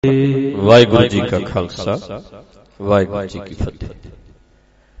ਵਾਹਿਗੁਰੂ ਜੀ ਕਾ ਖਾਲਸਾ ਵਾਹਿਗੁਰੂ ਜੀ ਕੀ ਫਤਿਹ।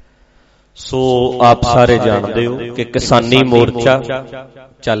 ਸੋ ਆਪ ਸਾਰੇ ਜਾਣਦੇ ਹੋ ਕਿ ਕਿਸਾਨੀ ਮੋਰਚਾ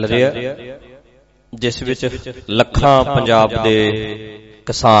ਚੱਲ ਰਿਹਾ, ਜਿਸ ਵਿੱਚ ਲੱਖਾਂ ਪੰਜਾਬ ਦੇ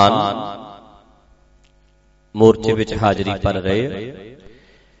ਕਿਸਾਨ ਮੋਰਚੇ ਵਿੱਚ ਹਾਜ਼ਰੀ ਭਰ ਰਹੇ ਆ।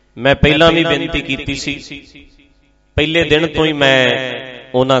 ਮੈਂ ਪਹਿਲਾਂ ਵੀ ਬੇਨਤੀ ਕੀਤੀ ਸੀ, ਪਹਿਲੇ ਦਿਨ ਤੋਂ ਹੀ ਮੈਂ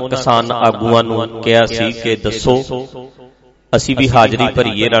ਉਹਨਾਂ ਕਿਸਾਨ ਆਗੂਆਂ ਨੂੰ ਕਿਹਾ ਸੀ ਕਿ ਦੱਸੋ ਅਸੀਂ ਵੀ ਹਾਜ਼ਰੀ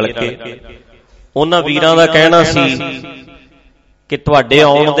ਭਰੀਏ ਰਲ ਕੇ। ਉਹਨਾਂ ਵੀਰਾਂ ਦਾ ਕਹਿਣਾ ਸੀ ਕਿ ਤੁਹਾਡੇ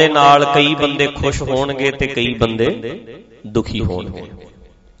ਆਉਣ ਦੇ ਨਾਲ ਕਈ ਬੰਦੇ ਖੁਸ਼ ਹੋਣਗੇ ਤੇ ਕਈ ਬੰਦੇ ਦੁਖੀ ਹੋਣਗੇ,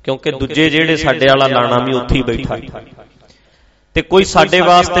 ਕਿਉਂਕਿ ਦੂਜੇ ਜਿਹੜੇ ਸਾਡੇ ਵਾਲਾ ਲਾਣਾ ਵੀ ਉੱਥੇ ਹੀ ਬੈਠਾ ਤੇ ਕੋਈ ਸਾਡੇ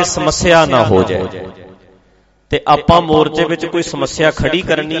ਵਾਸਤੇ ਸਮੱਸਿਆ ਨਾ ਹੋ ਜਾਏ। ਤੇ ਆਪਾਂ ਮੋਰਚੇ ਵਿੱਚ ਕੋਈ ਸਮੱਸਿਆ ਖੜੀ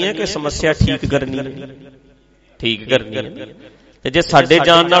ਕਰਨੀ ਹੈ ਕਿ ਸਮੱਸਿਆ ਠੀਕ ਕਰਨੀ ਹੈ? ਠੀਕ ਕਰਨੀ ਹੈ। ਤੇ ਜੇ ਸਾਡੇ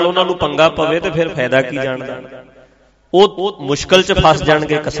ਜਾਣ ਨਾਲ ਉਹਨਾਂ ਨੂੰ ਪੰਗਾ ਪਵੇ ਤੇ ਫਿਰ ਫਾਇਦਾ ਕੀ ਜਾਣਦਾ? ਉਹ ਮੁਸ਼ਕਲ ਚ ਫਸ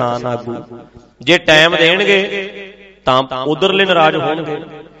ਜਾਣਗੇ ਕਿਸਾਨ ਆਗੂ। ਜੇ ਟਾਈਮ ਦੇਣਗੇ ਤਾਂ ਉਧਰਲੇ ਨਾਰਾਜ਼ ਹੋਣਗੇ,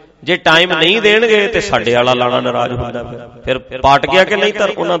 ਜੇ ਟਾਈਮ ਨਹੀਂ ਦੇਣਗੇ ਤੇ ਸਾਡੇ ਵਾਲਾ ਲਾਣਾ ਨਾਰਾਜ਼ ਹੁੰਦਾ। ਫਿਰ ਪਾਟ ਗਿਆ ਕਿ ਨਹੀਂ? ਤਾਂ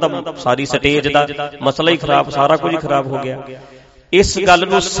ਉਹਨਾਂ ਦਾ ਸਾਰੀ ਸਟੇਜ ਦਾ ਮਸਲਾ ਹੀ ਖਰਾਬ, ਸਾਰਾ ਕੁਝ ਹੀ ਖਰਾਬ ਹੋ ਗਿਆ। ਇਸ ਗੱਲ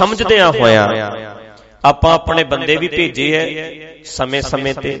ਨੂੰ ਸਮਝਦਿਆਂ ਹੋਇਆਂ ਆਪਾਂ ਆਪਣੇ ਬੰਦੇ ਵੀ ਭੇਜੇ ਐ ਸਮੇਂ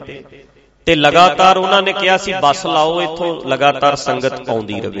ਸਮੇਂ ਤੇ ਲਗਾਤਾਰ ਉਹਨਾਂ ਨੇ ਕਿਹਾ ਸੀ ਬੱਸ ਲਾਓ, ਇੱਥੋਂ ਲਗਾਤਾਰ ਸੰਗਤ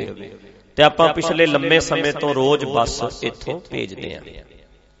ਆਉਂਦੀ ਰਹੇ। ਤੇ ਆਪਾਂ ਪਿਛਲੇ ਲੰਮੇ ਸਮੇਂ ਤੋਂ ਰੋਜ਼ ਬੱਸ ਇੱਥੋਂ ਭੇਜਦੇ ਆਂ,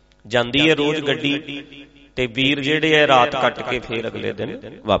 ਜਾਂਦੀ ਹੈ ਰੋਜ਼ ਗੱਡੀ, ਤੇ ਵੀਰ ਜਿਹੜੇ ਐ ਰਾਤ ਕੱਟ ਕੇ ਫੇਰ ਅਗਲੇ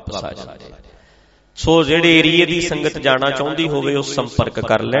ਦਿਨ ਵਾਪਸ ਆ ਜਾਂਦੇ। ਸੋ ਜਿਹੜੇ ਏਰੀਏ ਦੀ ਸੰਗਤ ਜਾਣਾ ਚਾਹੁੰਦੀ ਹੋਵੇ ਉਹ ਸੰਪਰਕ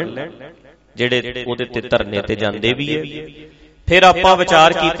ਕਰ ਲੈਣ, ਜਿਹੜੇ ਉਹਦੇ ਤੇ ਧਰਨੇ ਤੇ ਜਾਂਦੇ ਵੀ ਐ। ਫਿਰ ਆਪਾਂ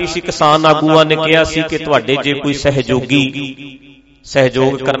ਵਿਚਾਰ ਕੀਤੀ ਸੀ, ਕਿਸਾਨ ਆਗੂਆਂ ਨੇ ਕਿਹਾ ਸੀ ਕਿ ਤੁਹਾਡੇ ਜੇ ਕੋਈ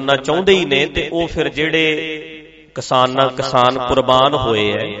ਸਹਿਯੋਗ ਕਰਨਾ ਚਾਹੁੰਦੇ ਹੀ ਨੇ ਤੇ ਉਹ ਫਿਰ ਜਿਹੜੇ ਕਿਸਾਨ ਕੁਰਬਾਨ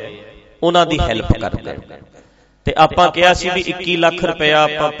ਹੋਏ ਐ ਉਹਨਾਂ ਦੀ ਹੈਲਪ ਕਰਦੇ। ਤੇ ਆਪਾਂ ਕਿਹਾ ਸੀ ਵੀ 21 ਲੱਖ ਰੁਪਇਆ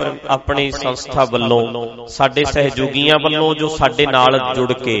ਆਪਾਂ ਆਪਣੀ ਸੰਸਥਾ ਵੱਲੋਂ, ਸਾਡੇ ਸਹਿਯੋਗੀਆਂ ਵੱਲੋਂ ਜੋ ਸਾਡੇ ਨਾਲ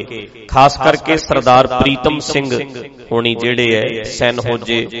ਜੁੜ ਕੇ, ਖਾਸ ਕਰਕੇ ਸਰਦਾਰ ਪ੍ਰੀਤਮ ਸਿੰਘ ਹੋਣੀ ਜਿਹੜੇ ਐ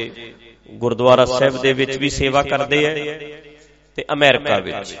ਸੈਨਹੋਜੇ ਗੁਰਦੁਆਰਾ ਸਾਹਿਬ ਦੇ ਵਿੱਚ ਵੀ ਸੇਵਾ ਕਰਦੇ ਐ ਤੇ ਅਮਰੀਕਾ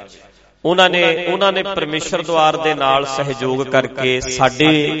ਵਿੱਚ ਉਹਨਾਂ ਨੇ ਪਰਮੇਸ਼ਰ ਦੁਆਰ ਦੇ ਨਾਲ ਸਹਿਯੋਗ ਕਰਕੇ,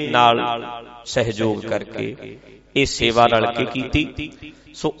 ਸਾਡੇ ਨਾਲ ਸਹਿਯੋਗ ਕਰਕੇ ਇਹ ਸੇਵਾ ਰਲ ਕੇ ਕੀਤੀ।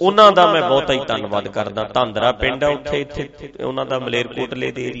 ਸੋ ਉਹਨਾਂ ਦਾ ਮੈਂ ਬਹੁਤਾ ਹੀ ਧੰਨਵਾਦ ਕਰਦਾ। ਧਾਂਦਰਾ ਪਿੰਡ ਆ ਉੱਥੇ ਉਹਨਾਂ ਦਾ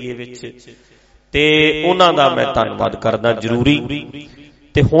ਮਲੇਰਕੋਟਲੇ ਦੇ ਏਰੀਏ ਵਿੱਚ, ਤੇ ਉਹਨਾਂ ਦਾ ਮੈਂ ਧੰਨਵਾਦ ਕਰਦਾ ਜ਼ਰੂਰੀ।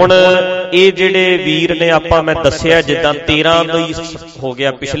 ਤੇ ਹੁਣ ਇਹ ਜਿਹੜੇ ਵੀਰ ਨੇ, ਆਪਾਂ ਮੈਂ ਦੱਸਿਆ ਜਿੱਦਾਂ 13 ਦਾ ਹੀ ਹੋ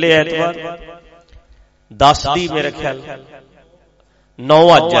ਗਿਆ ਪਿਛਲੇ ਐਤਵਾਰ, 10 ਦੀ ਮੇਰੇ ਖਿਆਲ 9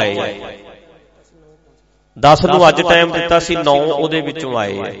 ਅੱਜ ਆਏ, 10 ਨੂੰ ਅੱਜ ਟਾਈਮ ਦਿੱਤਾ ਸੀ, 9 ਉਹਦੇ ਵਿੱਚੋਂ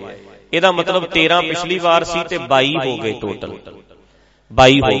ਆਏ। ਇਹਦਾ ਮਤਲਬ 13 ਪਿਛਲੀ ਵਾਰ ਸੀ ਤੇ 22 ਹੋ ਗਏ, ਟੋਟਲ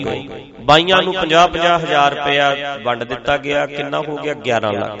 22 ਹੋ ਗਏ। 22 ਨੂੰ 50-50 ਹਜ਼ਾਰ ਰੁਪਇਆ ਵੰਡ ਦਿੱਤਾ ਗਿਆ। ਕਿੰਨਾ ਹੋ ਗਿਆ?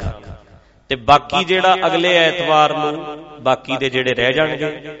 11 ਲੱਖ। ਤੇ ਬਾਕੀ ਜਿਹੜਾ ਅਗਲੇ ਐਤਵਾਰ ਨੂੰ ਬਾਕੀ ਦੇ ਜਿਹੜੇ ਰਹਿ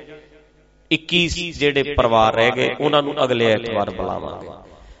ਜਾਣਗੇ 21 ਜਿਹੜੇ ਪਰਿਵਾਰ ਰਹਿ ਗਏ, ਉਹਨਾਂ ਨੂੰ ਅਗਲੇ ਐਤਵਾਰ ਬੁਲਾਵਾਂਗੇ।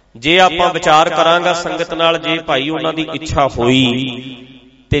 ਜੇ ਆਪਾਂ ਵਿਚਾਰ ਕਰਾਂਗਾ ਸੰਗਤ ਨਾਲ, ਜੇ ਭਾਈ ਉਹਨਾਂ ਦੀ ਇੱਛਾ ਹੋਈ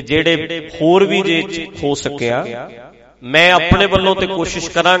ਤੇ ਜਿਹੜੇ ਹੋਰ ਵੀ ਜੇ ਹੋ ਸਕਿਆ, ਮੈਂ ਆਪਣੇ ਵੱਲੋਂ ਤੇ ਕੋਸ਼ਿਸ਼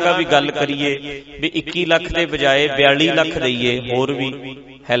ਕਰਾਂਗਾ ਵੀ ਗੱਲ ਕਰੀਏ ਵੀ 21 ਲੱਖ ਦੇ ਬਜਾਏ 42 ਲੱਖ ਦਈਏ, ਹੋਰ ਵੀ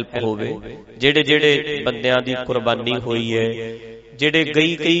ਹੈਲਪ ਹੋਵੇ। ਜਿਹੜੇ ਬੰਦਿਆਂ ਦੀ ਕੁਰਬਾਨੀ ਹੋਈ ਹੈ, ਜਿਹੜੇ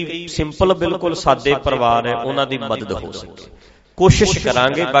ਕਈ ਸਿੰਪਲ ਬਿਲਕੁਲ ਸਾਦੇ ਪਰਿਵਾਰ ਹੈ, ਉਹਨਾਂ ਦੀ ਮਦਦ ਹੋ ਸਕੇ, ਕੋਸ਼ਿਸ਼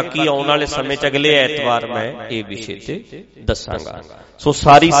ਕਰਾਂਗੇ। ਬਾਕੀ ਆਉਣ ਵਾਲੇ ਸਮੇਂ 'ਚ ਅਗਲੇ ਐਤਵਾਰ ਮੈਂ ਇਹ ਵਿਸ਼ੇ ਤੇ ਦੱਸਾਂਗਾ। ਸੋ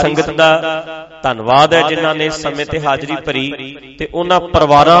ਸਾਰੀ ਸੰਗਤ ਦਾ ਧੰਨਵਾਦ ਹੈ ਜਿਨ੍ਹਾਂ ਨੇ ਇਸ ਸਮੇਂ ਤੇ ਹਾਜ਼ਰੀ ਭਰੀ, ਤੇ ਉਹਨਾਂ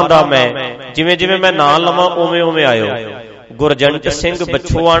ਪਰਿਵਾਰਾਂ ਦਾ ਮੈਂ ਜਿਵੇਂ ਮੈਂ ਨਾਂ ਲਵਾਂ ਉਵੇਂ ਆਇਓ। ਗੁਰਜੰਟ ਸਿੰਘ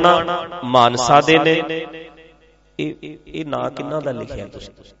ਬਛੋਆਣਾ ਮਾਨਸਾ ਦੇ ਨੇ, ਇਹ ਨਾਂ ਕਿਹਨਾਂ ਦਾ ਲਿਖਿਆ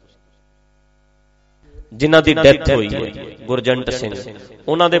ਤੁਸੀਂ? ਜਿਨ੍ਹਾਂ ਦੀ ਡੈਥ ਹੋਈ ਹੈ, ਗੁਰਜੰਟ ਸਿੰਘ,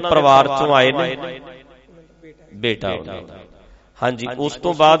 ਉਹਨਾਂ ਦੇ ਪਰਿਵਾਰ ਚੋਂ ਆਏ ਨੇ, ਬੇਟਾ ਉਹਨਾਂ ਦਾ। ਹਾਂਜੀ, ਉਸ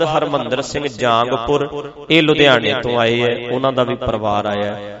ਤੋਂ ਬਾਅਦ ਹਰਮੰਦਰ ਸਿੰਘ ਜਾਂਗਪੁਰ, ਇਹ ਲੁਧਿਆਣੇ ਤੋਂ ਆਏ ਹੈ, ਉਹਨਾਂ ਦਾ ਵੀ ਪਰਿਵਾਰ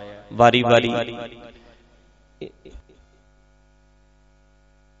ਆਇਆ ਵਾਰੀ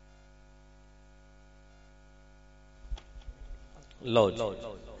ਲਓ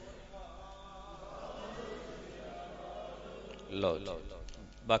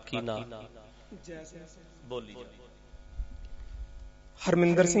ਬਾਕੀ ਨਾ ਬੋਲੀ।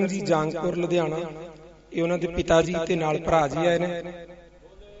 ਹਰਮਿੰਦਰ ਸਿੰਘ ਜੀ ਜਾਂਗਪੁਰ ਲੁਧਿਆਣਾ, ਇਹ ਉਹਨਾਂ ਦੇ ਪਿਤਾ ਜੀ ਤੇ ਨਾਲ ਭਰਾ ਜੀ ਆਏ ਨੇ।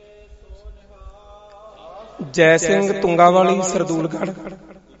 ਜੈ ਸਿੰਘ ਤੁੰਗਾਵਾਲੀ ਸਰਦੂਲਗੜ੍ਹ,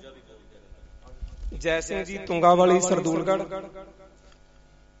 ਜੈ ਸਿੰਘ ਜੀ ਤੁੰਗਾਵਾਲੀ ਸਰਦੂਲਗੜ੍ਹ,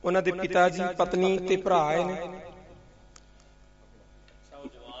 ਉਹਨਾਂ ਦੇ ਪਿਤਾ ਜੀ, ਪਤਨੀ ਤੇ ਭਰਾ ਆਏ ਨੇ।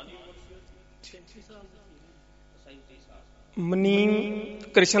 ਮਨੀਮ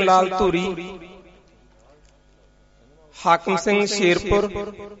ਕ੍ਰਿਸ਼ਨ ਲਾਲ ਧੂਰੀ, ਹਾਕਮ ਸਿੰਘ ਸ਼ੇਰਪੁਰ,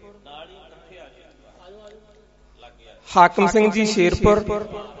 ਹਾਕਮ ਸਿੰਘ ਜੀ ਸ਼ੇਰਪੁਰ,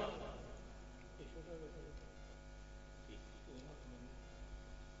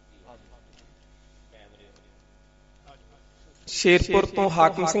 ਸ਼ੇਰਪੁਰ ਤੋਂ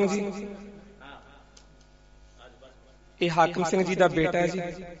ਹਾਕਮ ਸਿੰਘ ਜੀ, ਇਹ ਹਾਕਮ ਸਿੰਘ ਜੀ ਦਾ ਬੇਟਾ ਹੈ ਜੀ।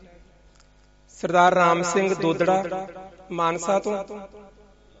 ਸਰਦਾਰ ਰਾਮ ਸਿੰਘ ਦੋਦੜਾ ਮਾਨਸਾ ਤੋਂ,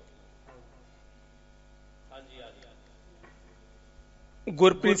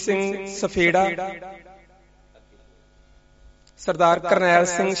 ਗੁਰਪ੍ਰੀਤ ਸਿੰਘ ਸਫੇੜਾ, ਸਰਦਾਰ ਕਰਨੈਲ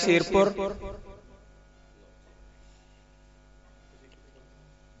ਸਿੰਘ ਸ਼ੇਰਪੁਰ,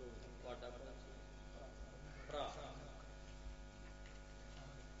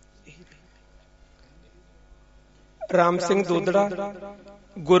 ਰਾਮ ਸਿੰਘ ਦੋਦੜਾ,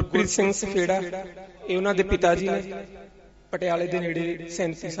 ਗੁਰਪ੍ਰੀਤ ਸਿੰਘ ਸਫੇੜਾ, ਇਹ ਉਹਨਾਂ ਦੇ ਪਿਤਾ ਜੀ ਨੇ। ਪਟਿਆਲੇ ਦੇ ਨੇੜੇ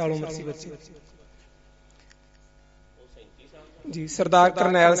 37 ਸਾਲ ਉਮਰ ਸੀ ਬੱਚੇ ਜੀ। ਸਰਦਾਰ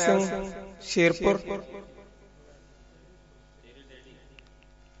ਕਰਨੈਲ ਸਿੰਘ ਸ਼ੇਰਪੁਰ,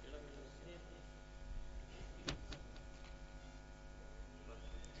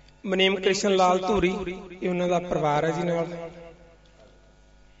 ਮਨੀਮ ਕ੍ਰਿਸ਼ਨ ਲਾਲ ਧੂਰੀ, ਇਹ ਉਹਨਾਂ ਦਾ ਪਰਿਵਾਰ ਹੈ ਜੀ ਨਾਲ।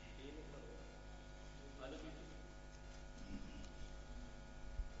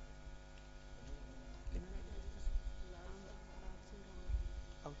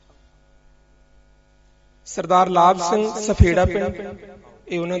 ਸਰਦਾਰ ਲਾਭ ਸਿੰਘ ਸਫੇੜਾ ਪਿੰਡ,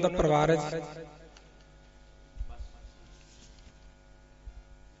 ਇਹ ਉਹਨਾਂ ਦਾ ਪਰਿਵਾਰ ਹੈ ਜੀ।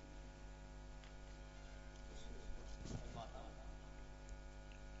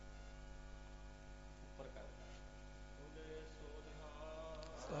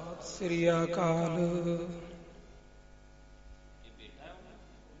 ਸਤਿ ਸ੍ਰੀ ਅਕਾਲ।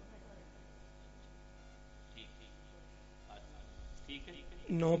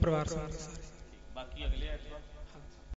 9 ਪਰਿਵਾਰ ਸਾਰੇ।